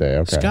Thursday.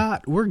 Okay.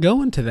 Scott, we're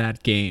going to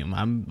that game.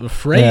 I'm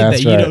afraid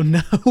that you don't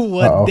know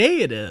what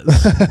day it is.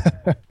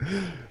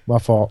 My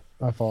fault.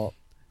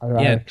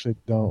 I actually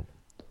don't.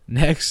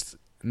 Next,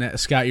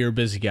 Scott, you're a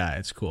busy guy.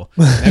 It's cool.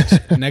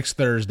 Next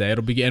Thursday,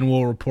 it'll be, and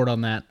we'll report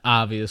on that.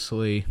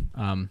 Obviously,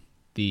 as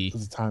the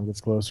time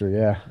gets closer,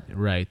 yeah,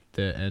 right,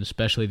 and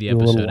especially the do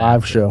episode a little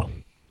live after. show.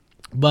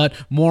 But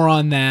more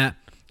on that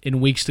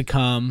in weeks to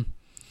come.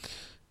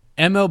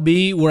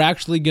 MLB, we're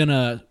actually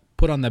gonna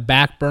put on the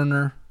back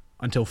burner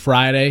until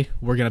Friday.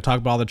 We're gonna talk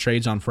about all the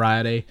trades on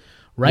Friday.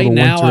 Right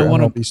now, I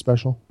want to be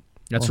special.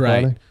 That's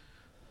right. Friday.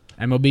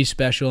 MLB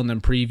special, and then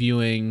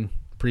previewing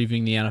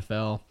the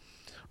NFL.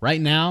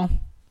 Right now,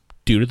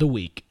 dude of the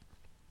week.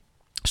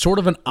 Sort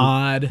of an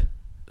odd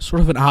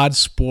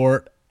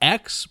sport.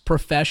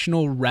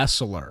 Ex-professional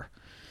wrestler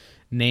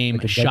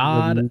named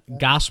Shad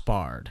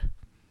Gaspard.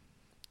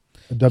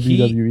 A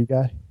WWE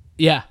guy?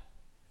 Yeah.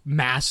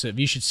 Massive.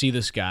 You should see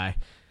this guy.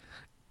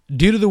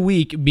 Dude of the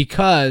week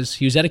because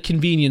he was at a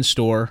convenience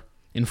store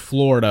in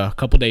Florida a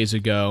couple days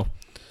ago.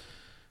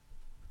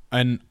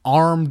 An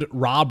armed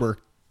robber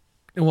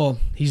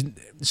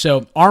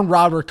armed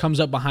robber comes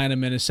up behind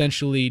him and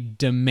essentially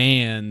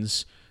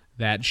demands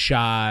that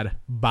Shad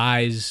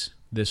buys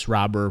this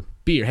robber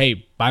beer.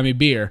 Hey, buy me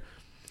beer.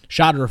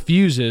 Shad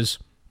refuses.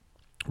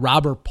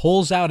 Robber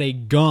pulls out a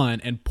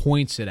gun and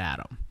points it at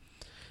him.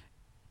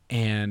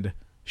 And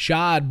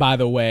Shad, by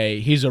the way,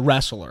 he's a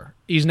wrestler.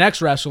 He's an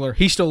ex-wrestler.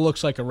 He still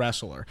looks like a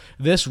wrestler.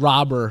 This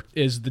robber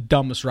is the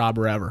dumbest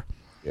robber ever.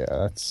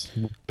 Yeah,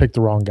 picked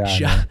the wrong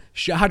guy.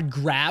 Shad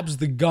grabs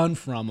the gun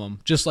from him,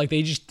 just like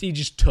he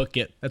just took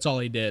it. That's all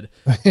he did.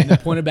 And then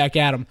pointed back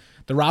at him.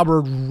 The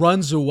robber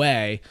runs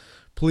away.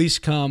 Police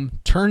come.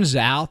 Turns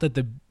out that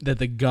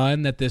the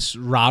gun that this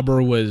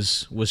robber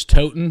was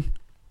toting,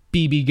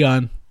 BB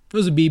gun. It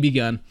was a BB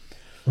gun.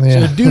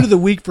 Yeah. So dude of the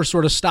week for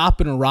sort of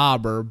stopping a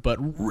robber, but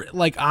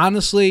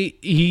honestly,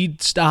 he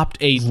stopped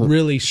a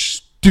really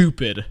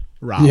stupid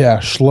robber. Yeah,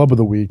 schlub of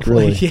the week,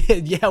 really.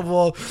 Yeah.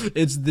 Well,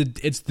 it's the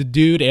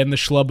dude and the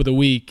schlub of the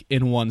week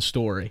in one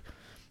story.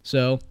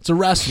 So it's a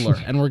wrestler,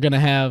 and we're gonna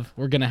have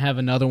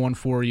another one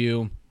for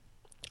you.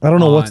 I don't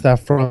know what's that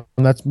from.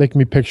 That's making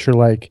me picture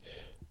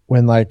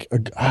when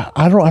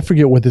I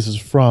forget what this is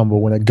from, but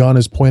when a gun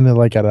is pointed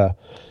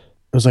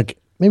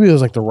maybe it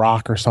was like The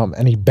Rock or something,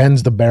 and he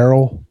bends the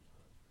barrel.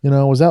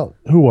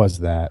 Who was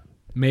that?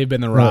 May have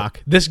been The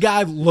Rock. This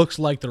guy looks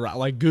like The Rock.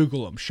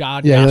 Google him.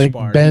 Shad Gaspard.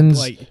 Gaspard.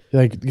 Bends,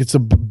 gets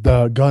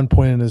the gun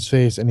pointed in his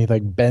face, and he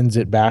bends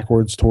it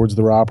backwards towards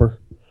the robber.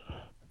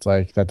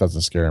 It's that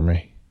doesn't scare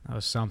me. That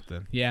was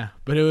something. Yeah,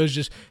 but it was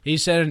just, he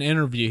said in an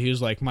interview, he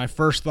was like, my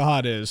first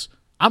thought is,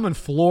 I'm in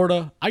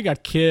Florida. I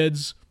got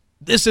kids.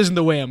 This isn't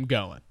the way I'm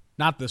going.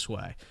 Not this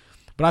way.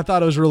 But I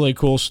thought it was a really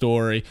cool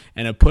story,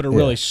 and it put a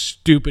really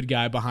stupid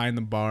guy behind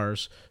the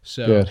bars.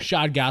 So,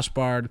 Shad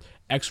Gaspard,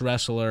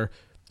 ex-wrestler,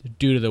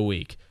 dude of the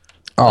week.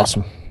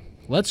 Awesome.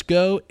 Let's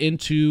go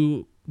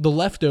into the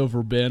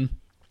leftover bin.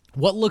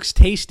 What looks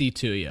tasty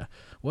to you?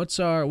 What's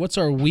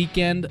our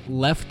weekend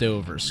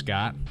leftover,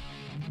 Scott?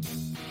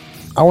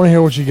 I want to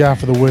hear what you got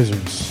for the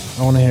Wizards.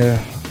 I want to hear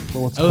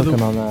what's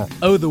cooking on that.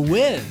 Oh, the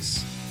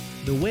Wiz.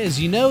 The Wiz.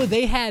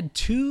 They had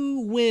 2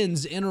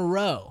 wins in a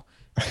row.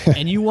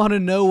 And you want to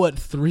know what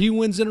 3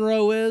 wins in a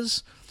row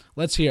is?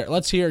 Let's hear it.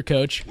 Let's hear it,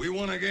 Coach. We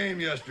won a game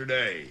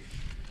yesterday.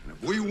 And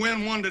if we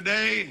win one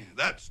today,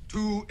 that's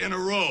 2 in a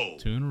row.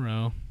 2 in a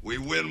row. We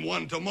win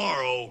one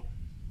tomorrow,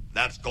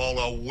 that's called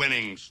a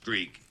winning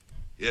streak.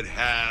 It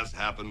has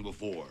happened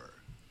before.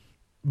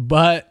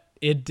 But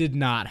it did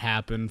not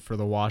happen for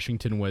the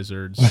Washington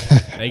Wizards.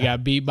 They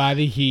got beat by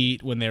the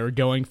Heat when they were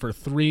going for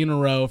 3 in a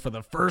row for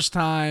the first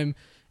time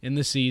in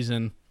the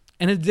season.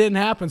 And it didn't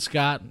happen,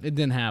 Scott. It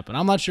didn't happen.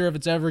 I'm not sure if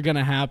it's ever going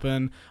to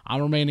happen.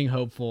 I'm remaining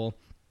hopeful.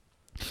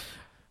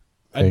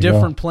 A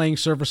different playing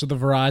surface of the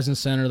Verizon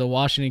Center. The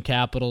Washington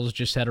Capitals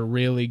just had a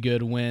really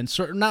good win.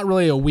 So, not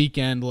really a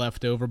weekend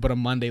leftover, but a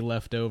Monday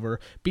leftover.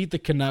 Beat the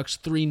Canucks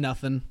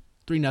 3-0.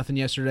 3-0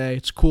 yesterday.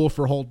 It's cool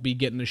for Holtby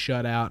getting a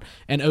shutout.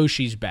 And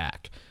Oshie's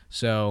back.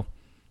 So,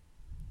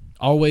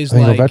 always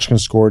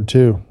Ovechkin scored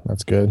too.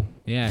 That's good.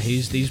 Yeah,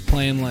 he's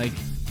playing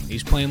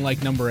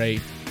like number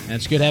 8. And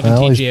it's good having TJ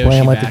Oshie back. He's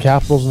playing like the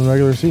Capitals in the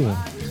regular season.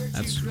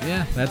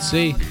 Let's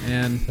see.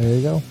 And there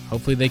you go.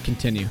 Hopefully they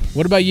continue.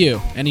 What about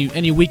you?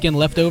 Any weekend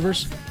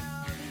leftovers?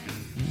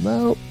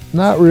 No,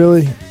 not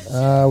really.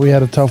 We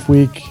had a tough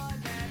week.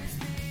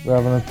 We're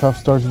having a tough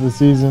start to the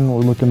season.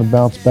 We're looking to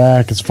bounce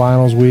back. It's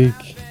finals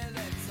week.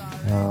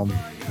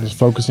 just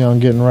focusing on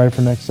getting ready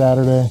for next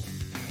Saturday.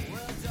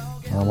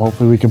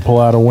 Hopefully we can pull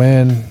out a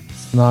win.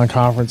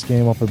 Non-conference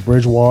game up at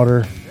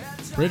Bridgewater.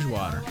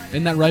 Bridgewater.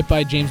 Isn't that right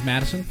by James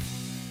Madison?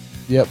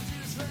 Yep,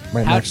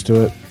 right next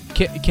to it.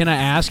 Can I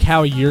ask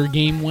how your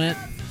game went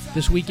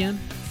this weekend?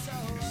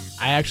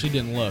 I actually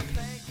didn't look. Did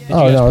you guys No,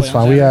 play it's on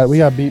fine. Saturday? We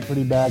got beat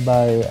pretty bad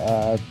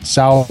by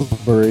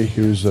Salisbury,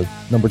 who's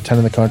number 10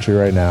 in the country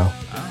right now.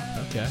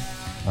 Oh, okay.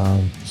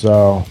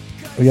 So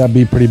we got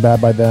beat pretty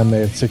bad by them. They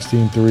had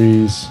 16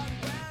 threes,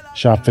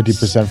 shot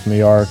 50% from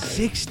the arc.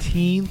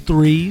 16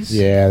 threes?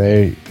 Yeah,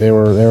 they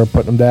were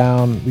putting them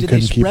down. We Did they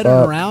couldn't keep spread it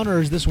up. around, or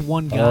is this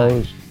one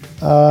guy?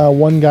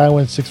 One guy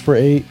went 6 for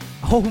 8,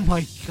 Oh,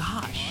 my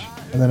gosh.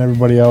 and then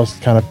everybody else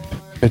kind of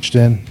pitched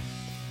in.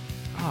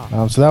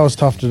 Oh. So that was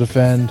tough to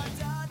defend.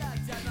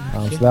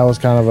 So that was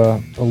kind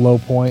of a low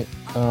point.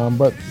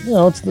 But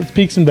it's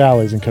peaks and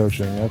valleys in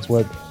coaching. That's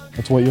what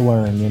you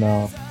learn.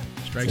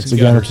 Strikes It's and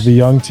again, gutters. it's a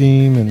young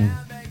team and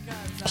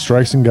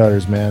strikes and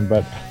gutters, man.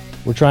 But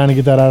we're trying to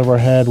get that out of our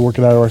head, work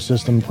it out of our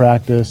system,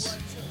 practice,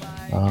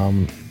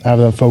 have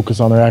them focus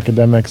on their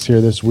academics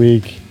here this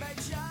week,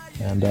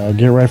 and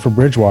get ready for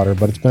Bridgewater.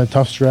 But it's been a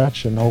tough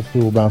stretch, and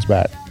hopefully we'll bounce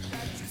back.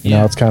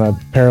 Yeah. It's kind of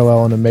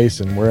paralleling to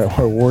Mason.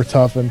 We're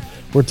toughing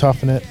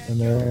it,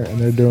 and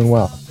they're doing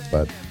well.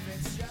 But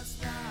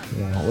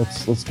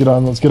let's get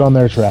on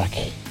their track.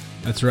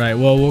 That's right.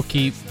 Well, we'll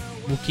keep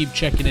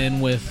checking in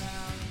with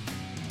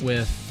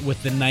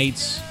the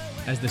Knights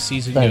as the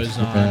season Thanks, goes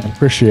on. man.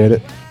 Appreciate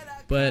it.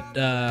 But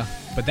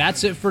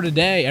that's it for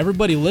today.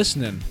 Everybody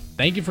listening,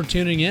 thank you for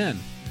tuning in.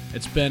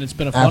 It's been a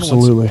fun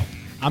Absolutely. one.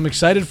 I'm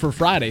excited for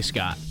Friday,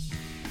 Scott.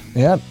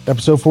 Yeah,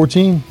 episode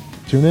 14.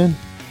 Tune in.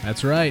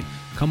 That's right.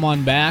 Come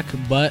on back.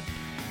 But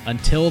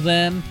until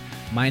then,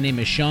 my name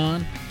is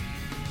Sean.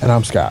 And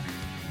I'm Scott.